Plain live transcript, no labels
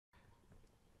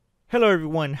Hello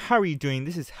everyone, how are you doing?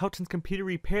 This is Helton's Computer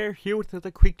Repair here with another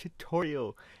quick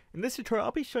tutorial. In this tutorial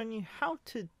I'll be showing you how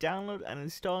to download and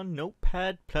install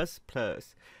Notepad++.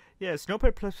 Yes,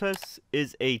 Notepad++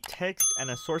 is a text and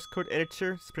a source code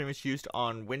editor. It's pretty much used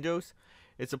on Windows.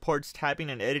 It supports tabbing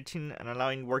and editing and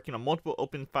allowing working on multiple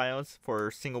open files for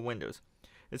single windows.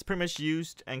 It's pretty much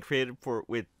used and created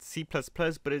with C++,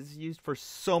 but it's used for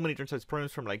so many different types of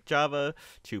programs, from like Java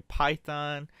to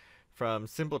Python, from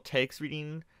simple text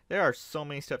reading. There are so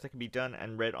many steps that can be done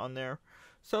and read on there.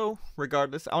 So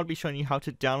regardless, I'll be showing you how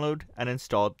to download and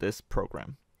install this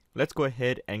program. Let's go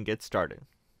ahead and get started.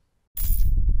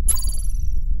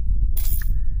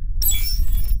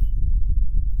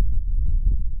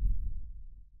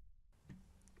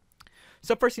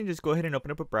 So first you just go ahead and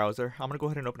open up a browser. I'm going to go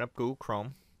ahead and open up Google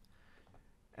Chrome.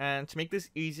 And to make this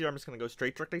easier, I'm just going to go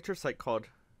straight directly to a site called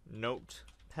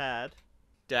Notepad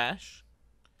dash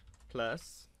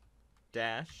plus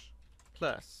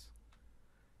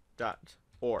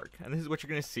 .org, and this is what you're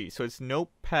going to see. So it's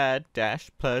notepad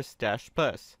 ++.org,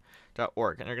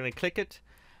 and you're going to click it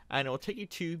and it will take you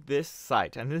to this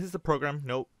site, and this is the program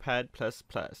Notepad++,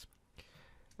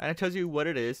 and it tells you what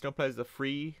it is. Notepad is a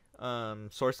free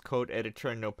source code editor,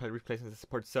 and Notepad replacement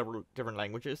supports several different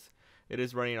languages. It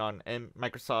is running on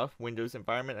Microsoft Windows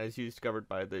environment and is used covered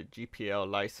by the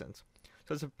GPL license.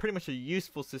 So it's pretty much a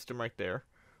useful system right there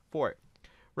for it.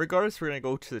 Regardless, we're going to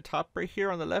go to the top right here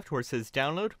on the left where it says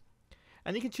download,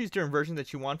 and you can choose different versions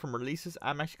that you want from releases.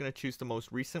 I'm actually going to choose the most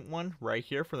recent one right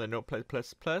here for the Notepad++, the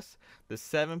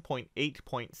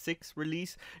 7.8.6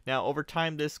 release. Now over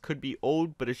time this could be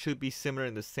old, but it should be similar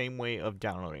in the same way of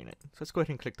downloading it. So let's go ahead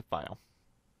and click the file,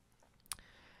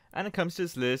 and it comes to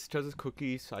this list. It tells us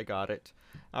cookies. I got it.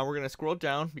 We're going to scroll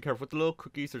down. Be careful with the little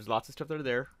cookies. There's lots of stuff that are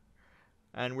there.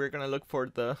 And we're going to look for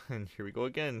and here we go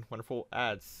again, wonderful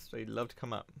ads. They love to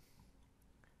come up.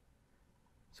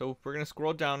 So we're going to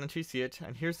scroll down until you see it.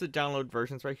 And here's the download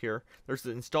versions right here. There's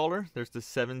the installer. There's the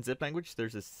 7-zip language.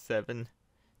 There's a 7Z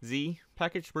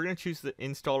package. We're going to choose the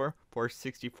installer for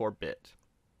 64-bit.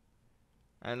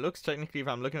 And it looks technically, if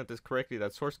I'm looking at this correctly,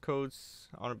 that source codes,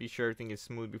 I want to be sure everything is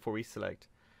smooth before we select.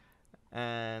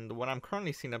 And what I'm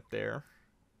currently seeing up there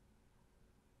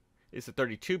is the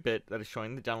 32-bit that is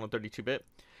showing, the download 32-bit.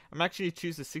 I'm actually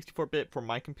choose the 64-bit for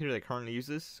my computer that currently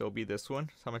uses, so it'll be this one.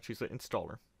 So I'm going to choose the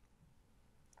installer.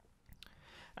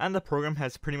 And the program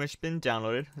has pretty much been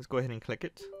downloaded. Let's go ahead and click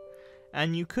it.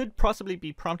 And you could possibly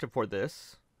be prompted for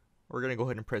this. We're going to go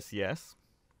ahead and press yes.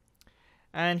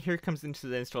 And here it comes into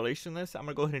the installation list. I'm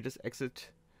going to go ahead and just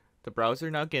exit the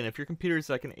browser. Now again, if your computer is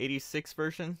like an 86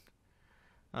 version,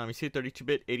 you see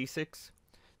 32-bit 86,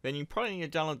 then you probably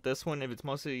need to download this one. If it's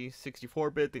mostly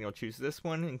 64-bit, then you'll choose this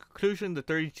one. In conclusion, the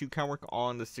 32 can work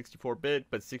on the 64-bit,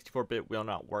 but 64-bit will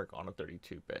not work on a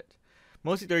 32-bit.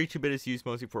 Mostly 32-bit is used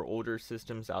mostly for older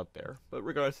systems out there. But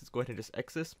regardless, let's go ahead and just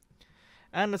exit.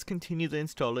 And let's continue the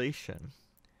installation.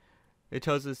 It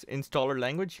tells us installer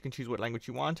language. You can choose what language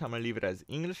you want. I'm going to leave it as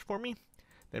English for me.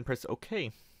 Then press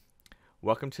OK.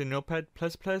 Welcome to Notepad++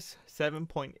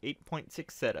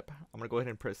 7.8.6 setup. I'm going to go ahead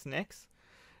and press next.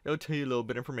 It'll tell you a little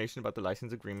bit of information about the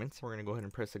license agreements. We're going to go ahead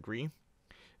and press agree.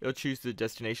 It'll choose the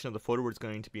destination of the folder where it's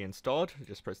going to be installed.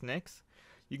 Just press next.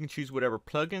 You can choose whatever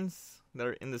plugins that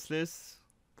are in this list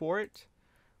for it.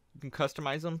 You can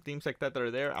customize them, themes like that are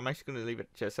there. I'm actually going to leave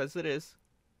it just as it is.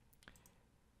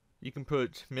 You can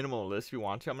put minimalist if you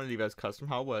want to. I'm going to leave it as custom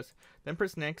how it was. Then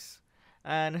press next.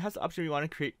 And it has the option if you want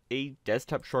to create a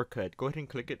desktop shortcut. Go ahead and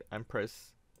click it and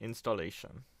press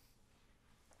installation.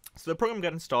 So the program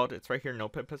got installed. It's right here,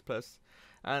 Notepad++,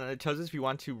 and it tells us if you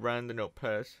want to run the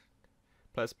Notepad++.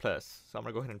 So I'm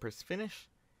gonna go ahead and press finish,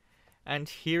 and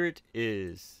here it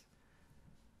is.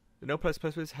 The Notepad++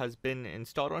 has been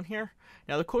installed on here.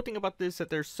 Now the cool thing about this is that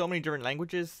there's so many different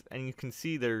languages, and you can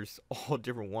see there's all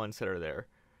different ones that are there.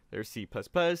 There's C++,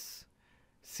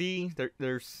 C,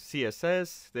 there's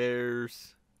CSS,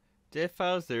 there's div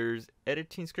files, there's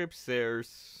editing scripts,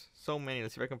 there's so many.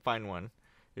 Let's see if I can find one.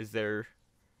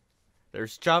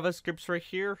 There's JavaScripts right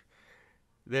here.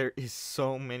 There is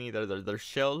so many. There's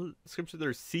shell scripts.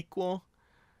 There's SQL.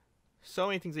 So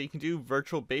many things that you can do.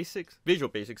 Visual Basics.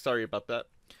 Sorry about that.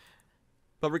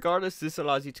 But regardless, this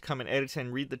allows you to come and edit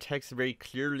and read the text very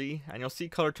clearly. And you'll see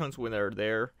color tones when they're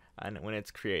there and when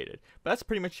it's created. But that's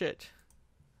pretty much it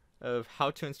of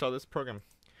how to install this program.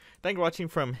 Thank you for watching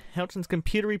from Helton's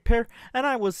Computer Repair, and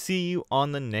I will see you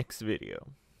on the next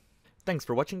video. Thanks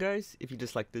for watching, guys. If you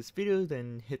disliked this video,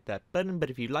 then hit that button. But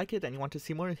if you like it and you want to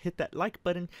see more, hit that like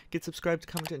button, get subscribed,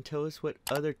 comment, and tell us what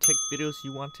other tech videos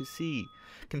you want to see.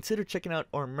 Consider checking out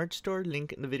our merch store,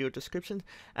 link in the video description.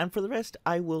 And for the rest,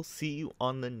 I will see you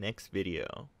on the next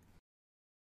video.